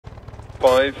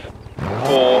5, 4,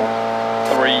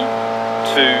 3,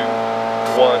 2,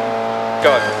 1,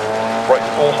 go. Right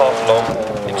 4 half long,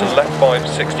 into left 5,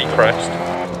 60 crest.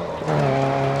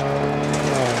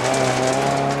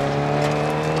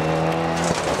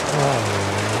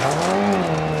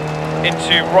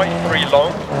 Into right 3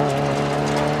 long.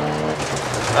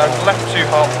 And left 2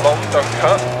 half long, don't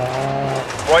cut.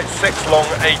 Right 6 long,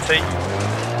 80.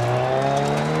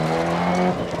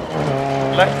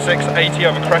 Left 6, 80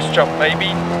 over crest jump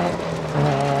maybe.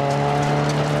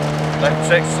 Left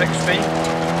 6, 60.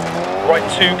 Right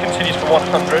 2 continues for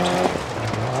 100.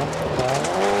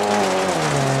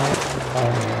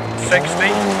 60.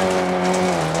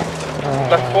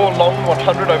 Left 4 long,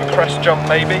 100 over crest jump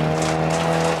maybe.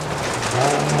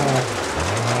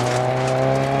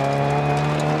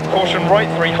 Caution right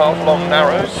 3 half long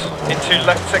narrows. Into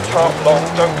left 6 half long,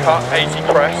 don't cut, 80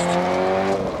 crest.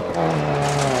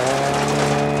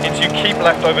 Into keep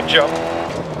left over jump.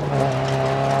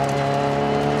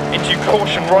 Into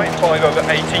caution right 5 over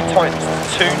 80, tightens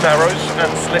 2 narrows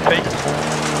and slippy.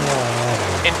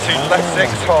 Into left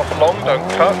 6 half long, don't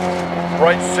cut.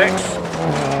 Right 6.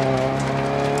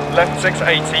 Left 6,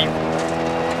 80.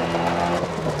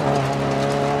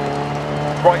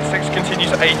 Right 6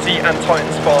 continues 80 and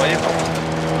tightens 5.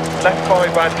 Left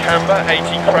 5 bad camber,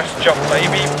 80 crest jump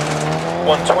maybe.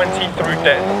 120 through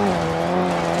dip.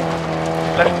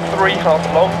 Left 3 half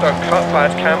long, don't cut,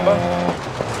 bad camber.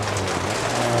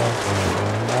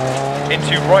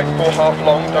 Into right 4 half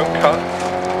long, don't cut.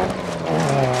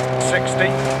 60.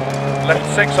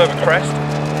 Left 6 over crest.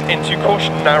 Into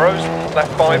caution narrows,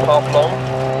 left 5 half long.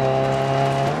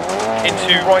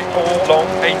 Into right 4 long,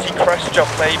 80 crest jump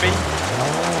maybe.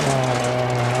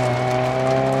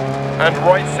 And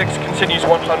right 6 continues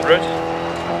 100.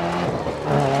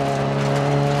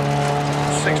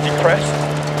 60 crest.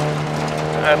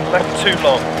 And left 2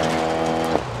 long.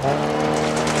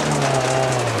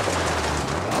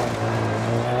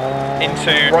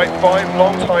 Into right 5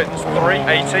 long, tightens 3,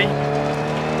 80.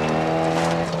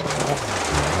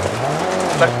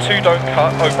 Left 2 don't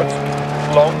cut, opens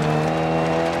long.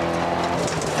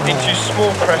 Into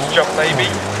small crest jump maybe,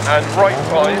 and right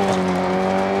 5.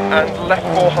 And left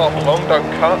 4 half long,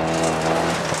 don't cut.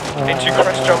 Into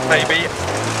crest jump maybe.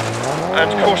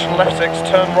 And caution left 6,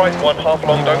 turn right 1 half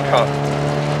long, don't cut.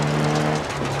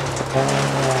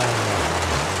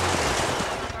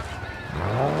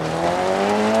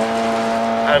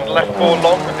 And left 4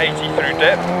 long, 80 through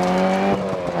dip.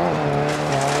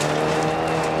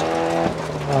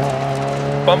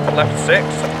 Bump left 6.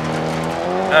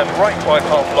 And right 5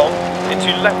 half long.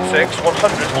 Into left 6,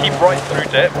 100, keep right through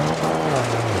dip.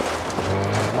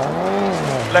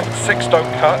 Left 6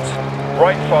 don't cut.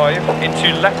 Right 5,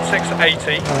 into left 6,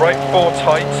 80. Right 4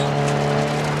 tight.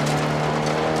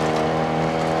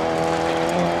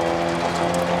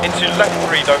 Into left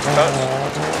 3 don't cut.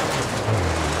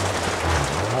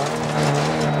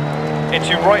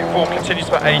 Into right 4 continues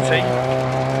for 80.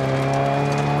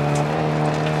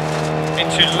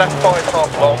 Into left 5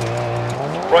 half long.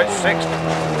 Right 6.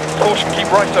 Caution,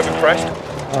 keep right over crest.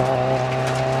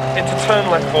 Into turn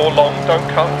left 4 long, don't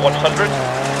cut, 100.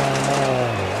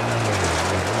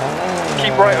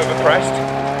 Keep right over crest.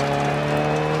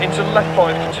 Into left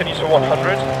 5 continues for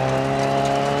 100.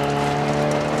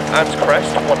 And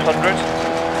crest, 100.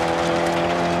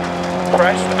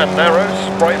 Crest and narrows,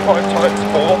 right 5 times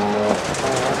 4.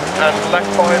 And left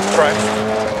 5 crest.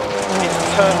 Into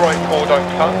turn right 4, don't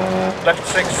cut. Left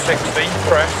 6, 60,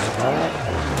 crest.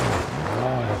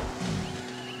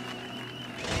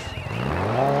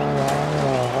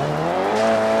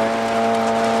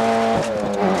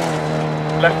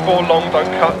 Left 4 long,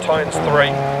 don't cut, tightens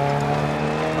 3.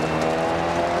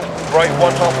 Right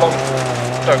 1 half long,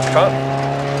 don't cut.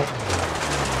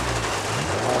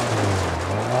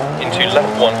 Into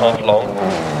left 1 half long.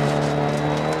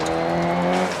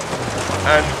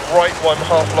 And right 1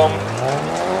 half long.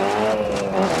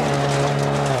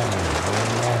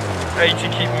 80,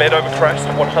 keep mid over crest,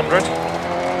 100.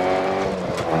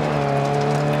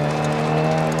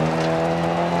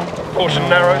 Caution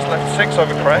narrows, left 6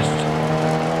 over crest.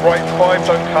 Right 5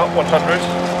 don't cut, 100.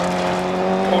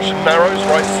 Caution narrows,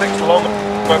 right 6 long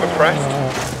over crest.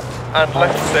 And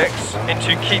left 6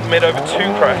 into keep mid over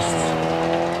 2 crests.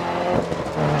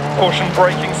 Caution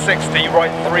braking 60,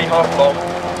 right 3 half long.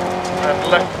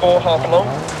 And left 4 half long.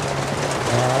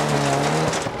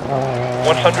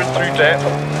 100 through dip.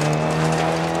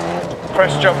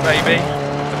 Crest jump maybe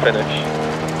to finish.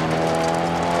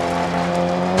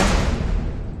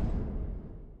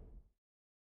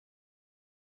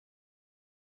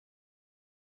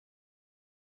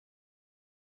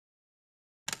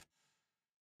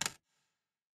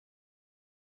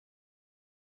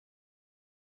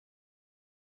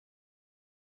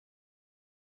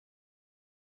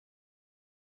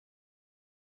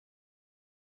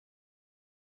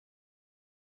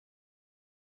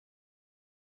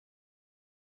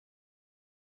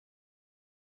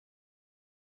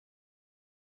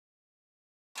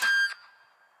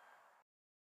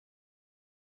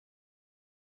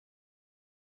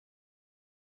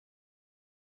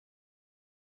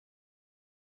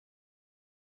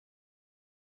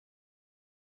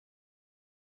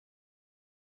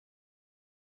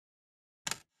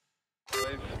 5,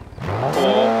 4, 3,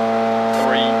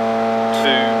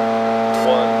 2,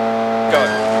 1, go.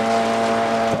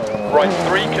 Right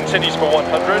 3 continues for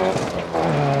 100.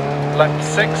 Left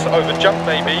 6 over jump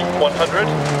maybe, 100.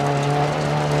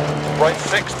 Right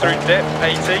 6 through dip,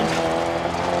 80.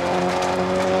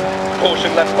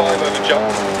 Caution left 5 over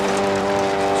jump,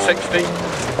 60.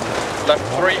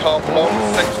 Left 3 half long,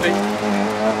 60.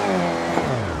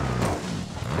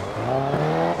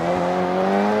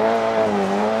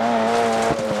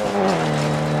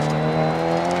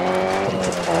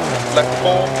 Left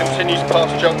 4 continues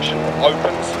past junction,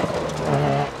 opens.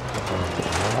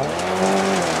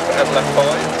 And left 5.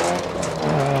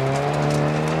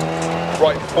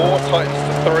 Right 4 tightens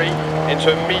to 3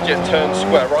 into immediate turn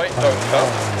square right, don't cut.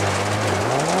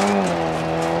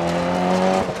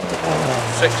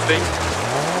 60.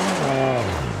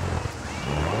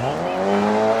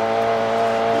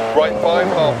 Right 5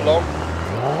 half long.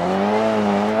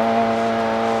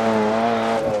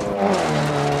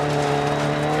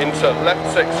 Into left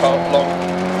 6 half long,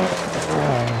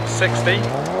 60,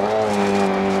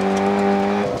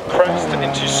 crest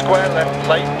into square left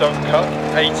late, don't cut,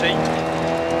 80,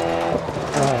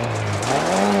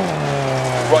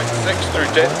 right 6 through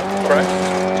dip, crest,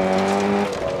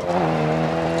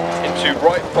 into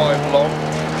right 5 long,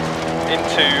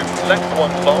 into left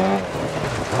 1 long,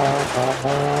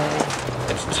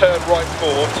 into turn right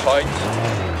 4 tight,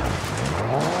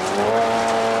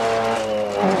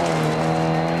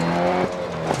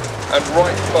 and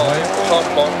right 5, half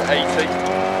long, 80.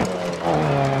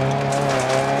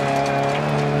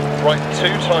 Right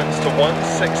 2 times to 1,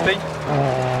 60.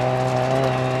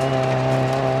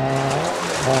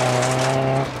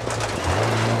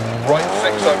 Right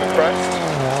 6 over crest.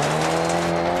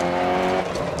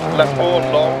 Left 4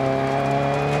 long.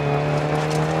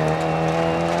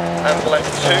 And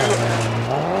left 2.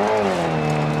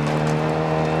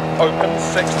 Open,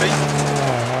 60.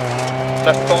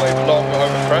 Left 5 long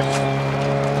over crest,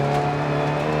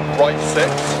 right 6,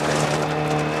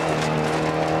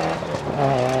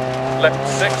 left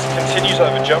 6 continues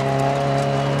over jump,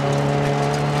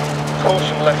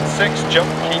 caution left 6, jump,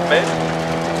 keep mid,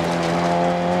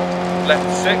 left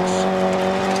 6,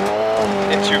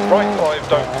 into right 5,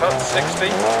 don't cut, 60,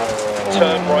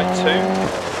 turn right 2,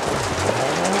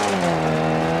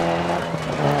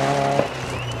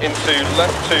 into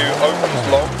left 2, opens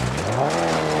long,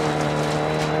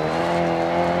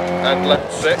 and left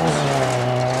 6,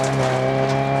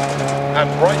 and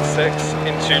right 6,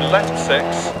 into left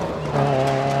 6,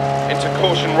 into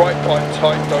caution right 5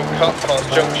 tight, don't cut, past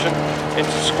junction,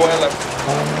 into square left,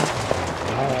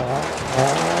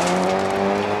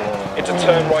 into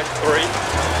turn right 3,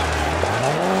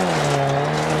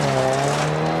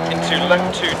 into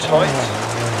left 2 tight,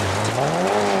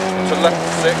 into left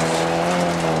 6,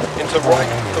 into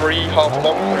right 3 half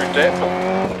long through dip,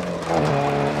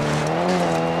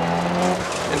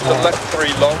 into left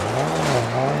 3 long,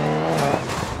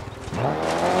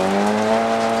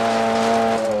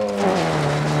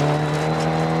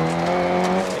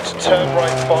 into turn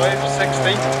right 5,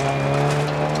 60,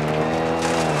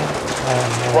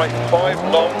 right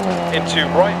 5 long, into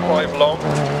right 5 long,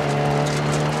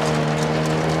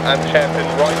 and hairpin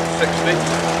right, 60,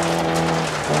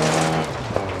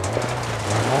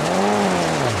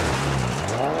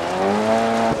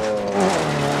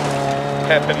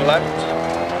 hairpin left,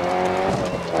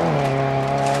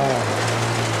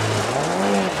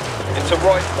 into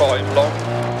right 5 long,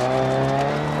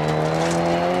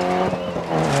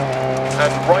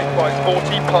 and right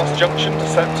 540 past junction,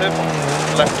 deceptive,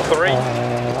 left 3,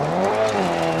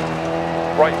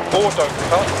 right 4 don't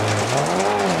cut,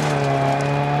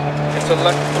 into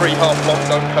left 3 half long,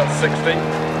 don't cut, 60,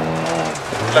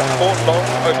 left 4 long,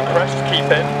 over crest, keep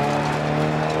in,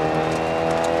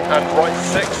 and right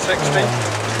 6, 60,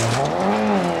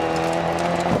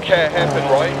 care hairpin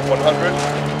right, 100,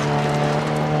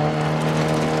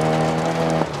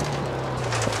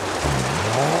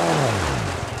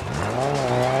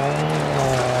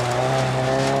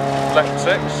 left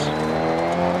 6,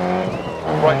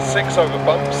 right 6 over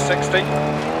bump, 60,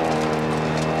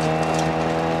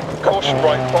 caution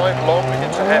right 5 long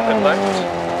into hairpin left,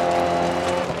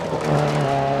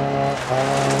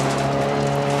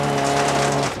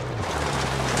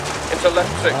 into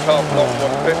left 6 half long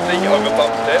 150 over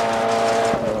bump dip,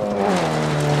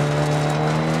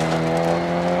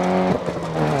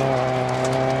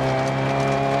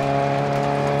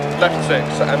 left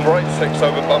 6 and right 6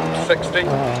 over bump 60,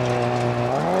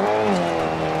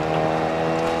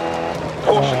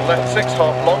 caution left 6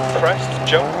 half long, crest,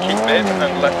 jump, keep mid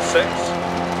and left 6,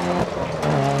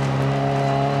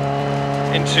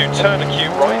 Into turn acute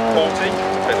right, 40,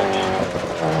 finish.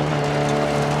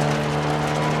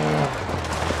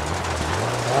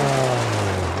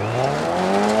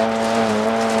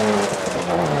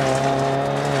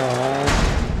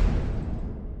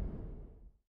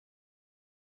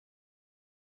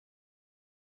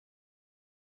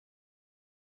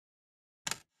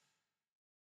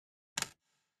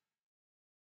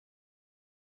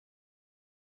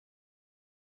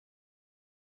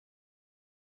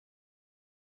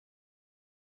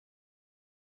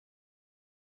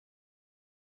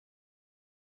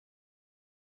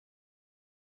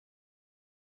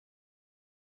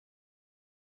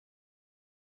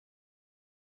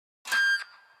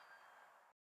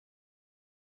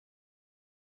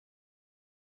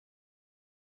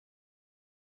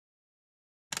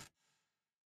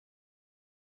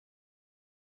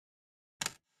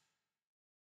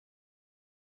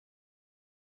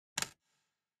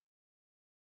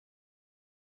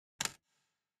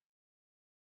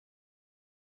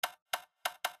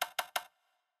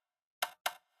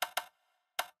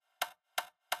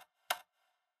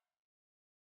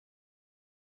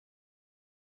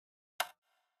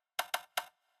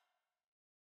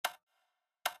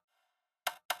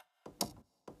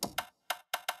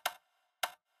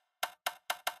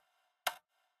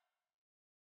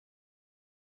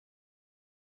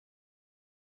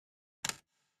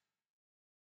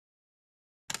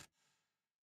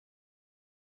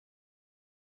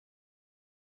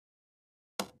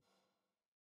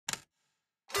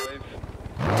 Five,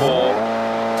 4,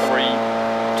 3,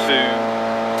 2,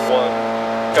 1,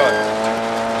 go.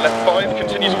 Left 5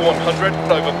 continues for 100,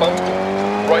 over bump.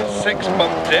 Right 6,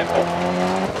 bump dip.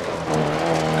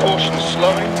 Caution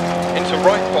slowing. Into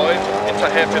right 5, into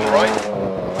hairpin right.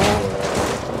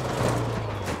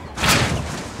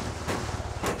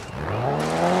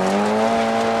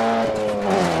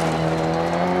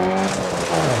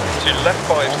 To left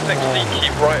 5, 60,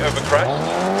 keep right over crest.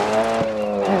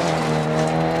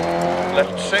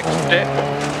 Left 6, dip.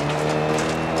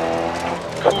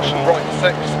 Caution right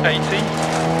 6, 80.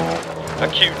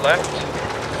 Acute left,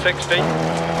 60.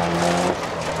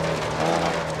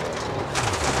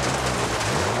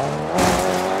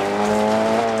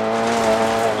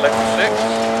 Left 6.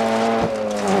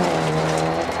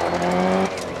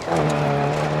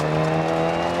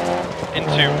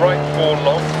 Into right 4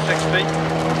 long, 60.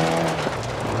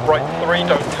 Right 3,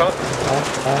 don't cut.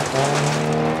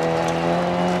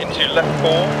 Into left 4,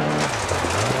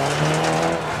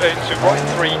 into right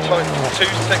 3 times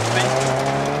 260,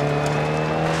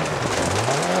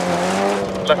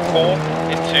 left 4,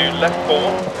 into left 4,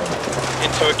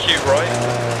 into acute right,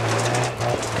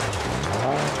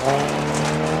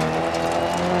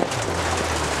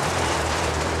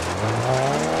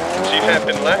 into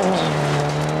hairpin left,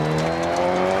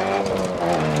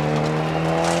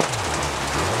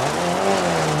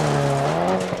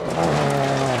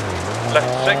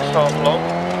 left 6, half long.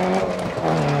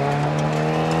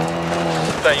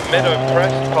 Stay mid over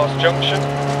crest, past junction.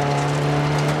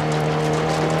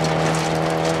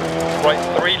 Right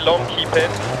 3, long, keep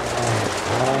in.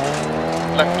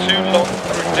 Left 2, long,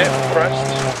 through dip, crest.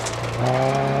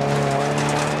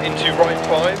 Into right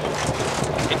 5.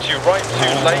 Into right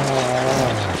 2, late.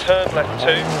 Into turn left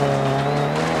 2.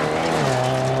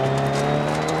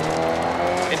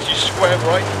 Into square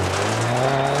right.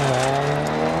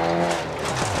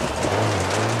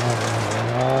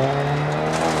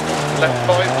 Left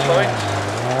 5 tight,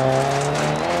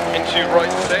 into right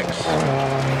 6,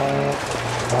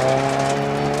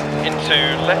 into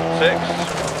left 6,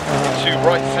 into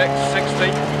right 6,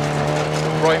 60,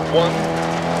 right 1,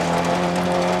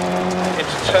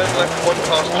 into turn left 1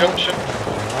 past junction,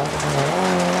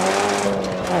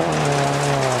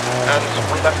 and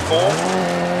left 4,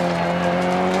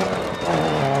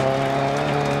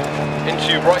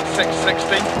 into right 6,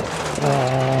 60,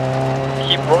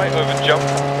 keep right over jump,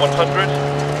 100.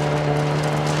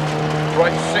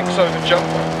 Right 6 over jump,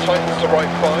 tightens to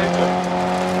right 5.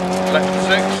 Left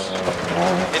 6.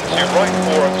 Into right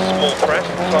 4 over small crest,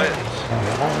 tightens.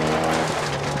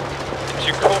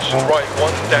 Into caution right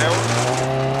 1 down.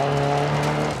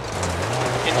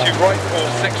 Into right 4,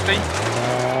 60.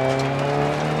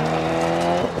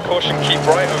 Caution keep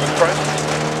right over crest.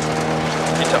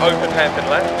 Into open hairpin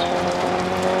left.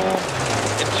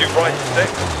 Into right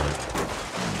 6.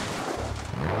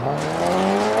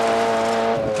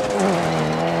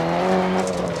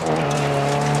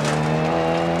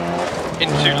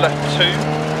 Into left 2,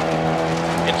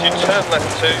 into turn left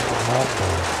 2,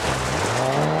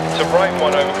 to right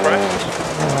 1 over crest,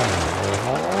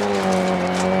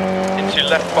 into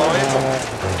left 5,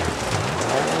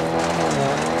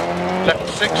 left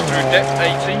 6 through dip,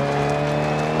 80.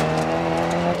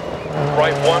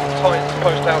 Right 1, tightens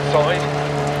post outside.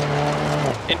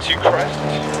 Into crest.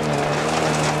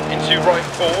 Into right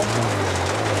 4.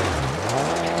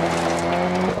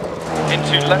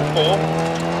 Into left 4.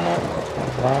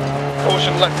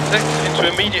 Caution left 6, into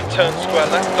immediate turn square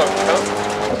left, don't cut.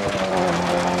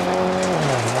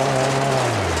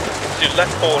 Into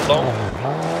left 4 long.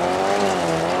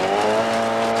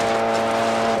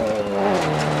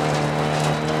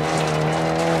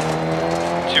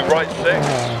 To right 6.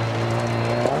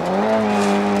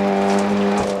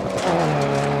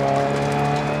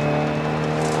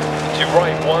 To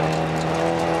right 1.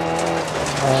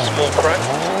 Small crest.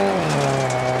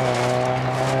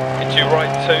 Into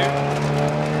right 2.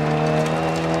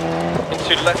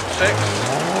 Into left 6.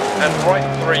 And right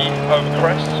 3 over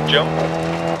crest, jump.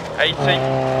 80.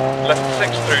 Left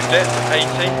 6 through dip,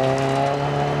 80.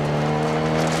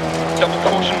 Double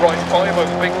caution right 5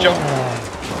 over big jump.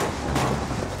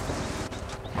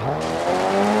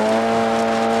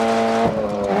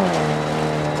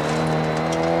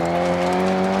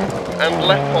 And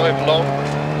left 5 long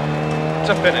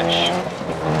to finish.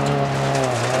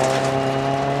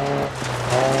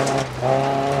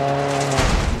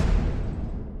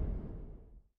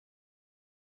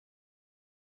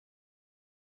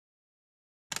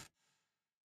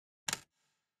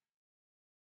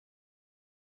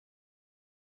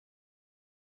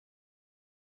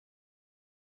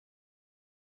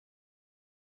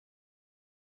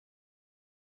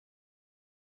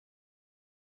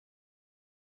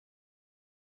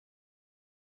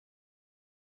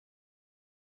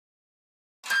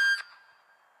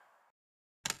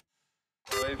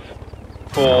 Five,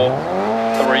 4,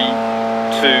 3,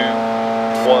 2,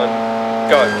 1,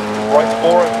 go. Right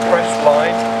 4 over crest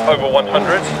line, over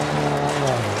 100.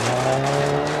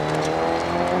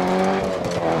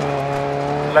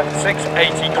 Left 6,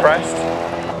 80 crest.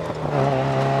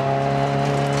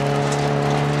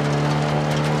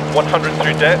 100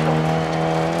 through dip.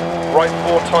 Right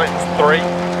 4 tightens 3.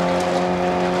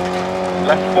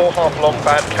 Left 4 half long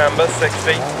bad camber,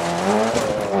 60.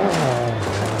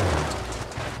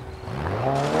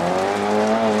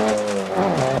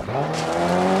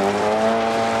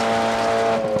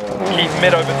 Keep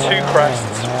mid over 2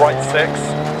 crests, right 6.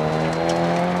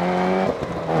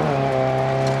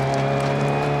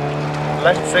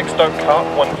 Left 6 don't cut,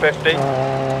 150.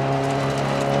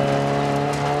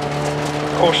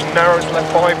 Caution narrows,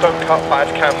 left 5 don't cut, bad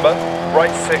camber.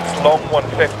 Right 6 long,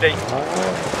 150.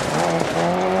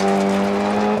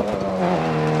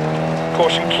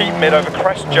 Caution keep mid over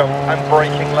crest jump and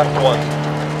braking left 1.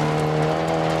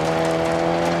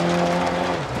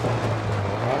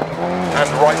 And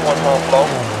right 1 half long.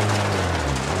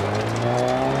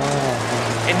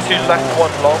 Into left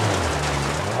 1 long.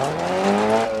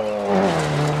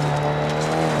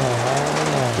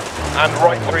 And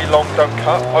right 3 long, don't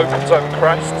cut, opens over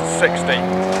crest, 60.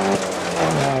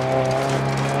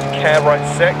 Care right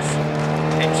 6.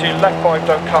 Into left 5,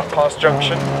 don't cut past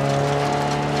junction.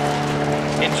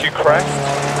 Into crest,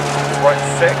 right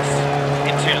 6.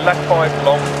 Into left 5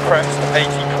 long, crest,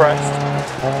 80 crest.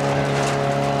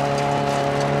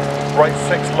 Right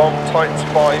 6 long, tightens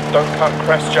 5, don't cut,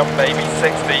 crest jump maybe,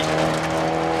 60.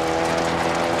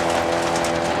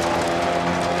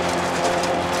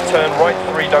 Turn right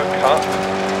 3, don't cut,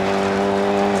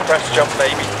 crest jump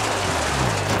maybe.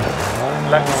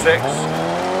 Left 6.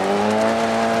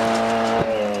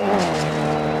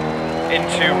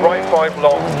 Into right 5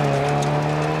 long.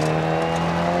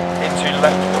 Into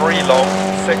left 3 long,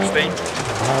 60.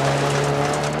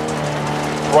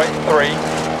 Right 3.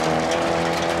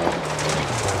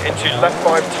 Into left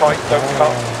 5 tight, don't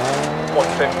cut,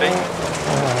 150.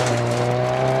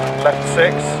 Left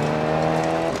 6.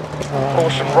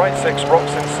 Caution right 6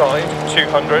 rocks inside,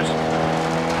 200.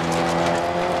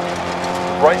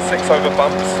 Right 6 over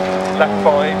bumps, left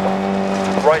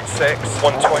 5. Right 6,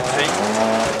 120.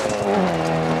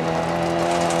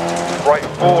 Right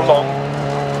 4 long,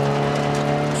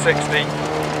 60.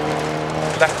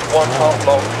 Left 1 half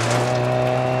long.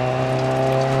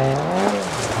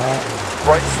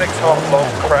 Right 6 half long,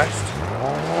 crest.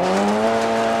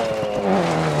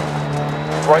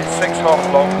 Right 6 half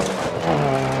long,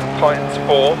 tightens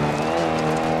 4.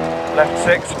 Left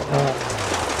 6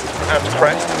 and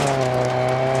crest.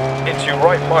 Into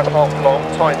right 5 half long,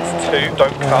 tightens 2,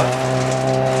 don't cut.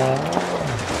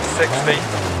 60.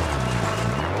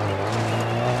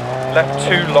 Left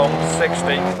 2 long,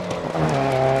 60.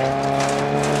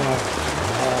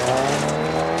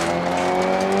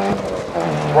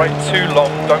 Right 2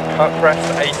 long, don't cut, crest,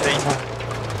 80.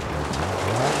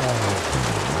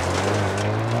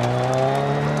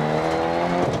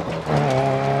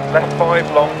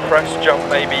 5 long, crest jump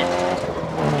maybe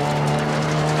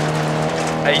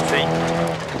 80.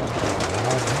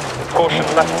 Caution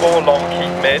left 4 long,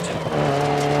 keep mid.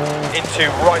 Into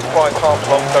right 5 half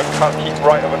long, don't cut, keep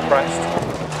right over crest.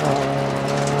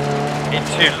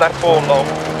 Into left 4 long.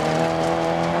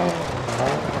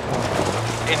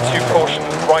 Into caution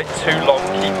right 2 long,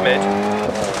 keep mid.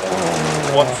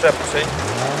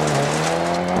 170.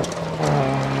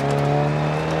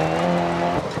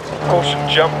 Caution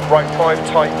jump, right 5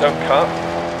 tight, don't cut.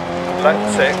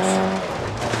 Left 6.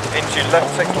 Into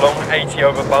left 6 long, 80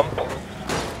 over bump.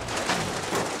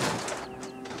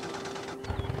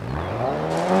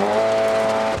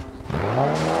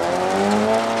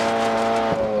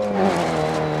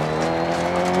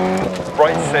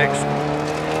 Right 6.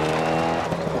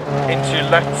 Into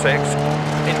left 6.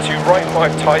 Into right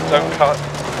 5 tight, don't cut.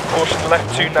 Caution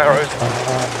left 2 narrows.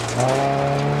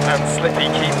 And slippy,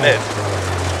 keep mid.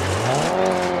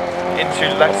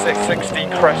 Into left 660,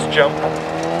 crest jump,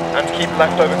 and keep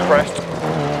left over crest.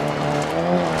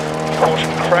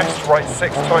 Caution crest, right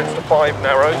 6 tights to 5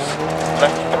 narrows,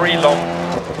 left 3 long,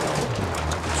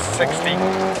 60.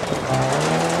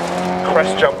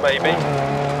 Crest jump maybe,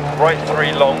 right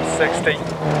 3 long, 60.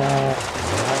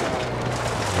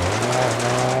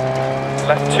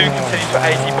 Left 2 continues for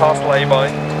 80 past lay-by.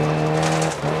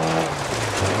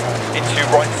 Into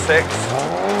right 6.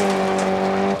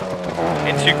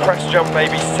 Into crest jump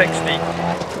maybe 60,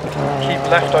 keep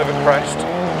left over crest,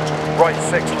 right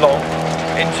 6 long,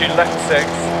 into left 6,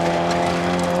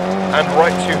 and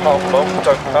right 2 half long,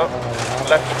 don't cut,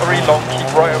 left 3 long, keep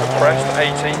right over crest,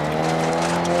 80,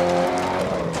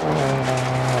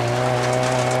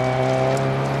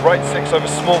 right 6 over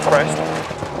small crest,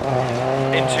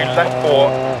 into left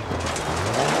 4,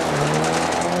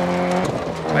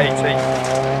 80,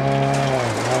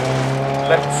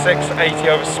 left 6, 80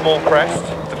 over small crest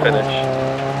to finish.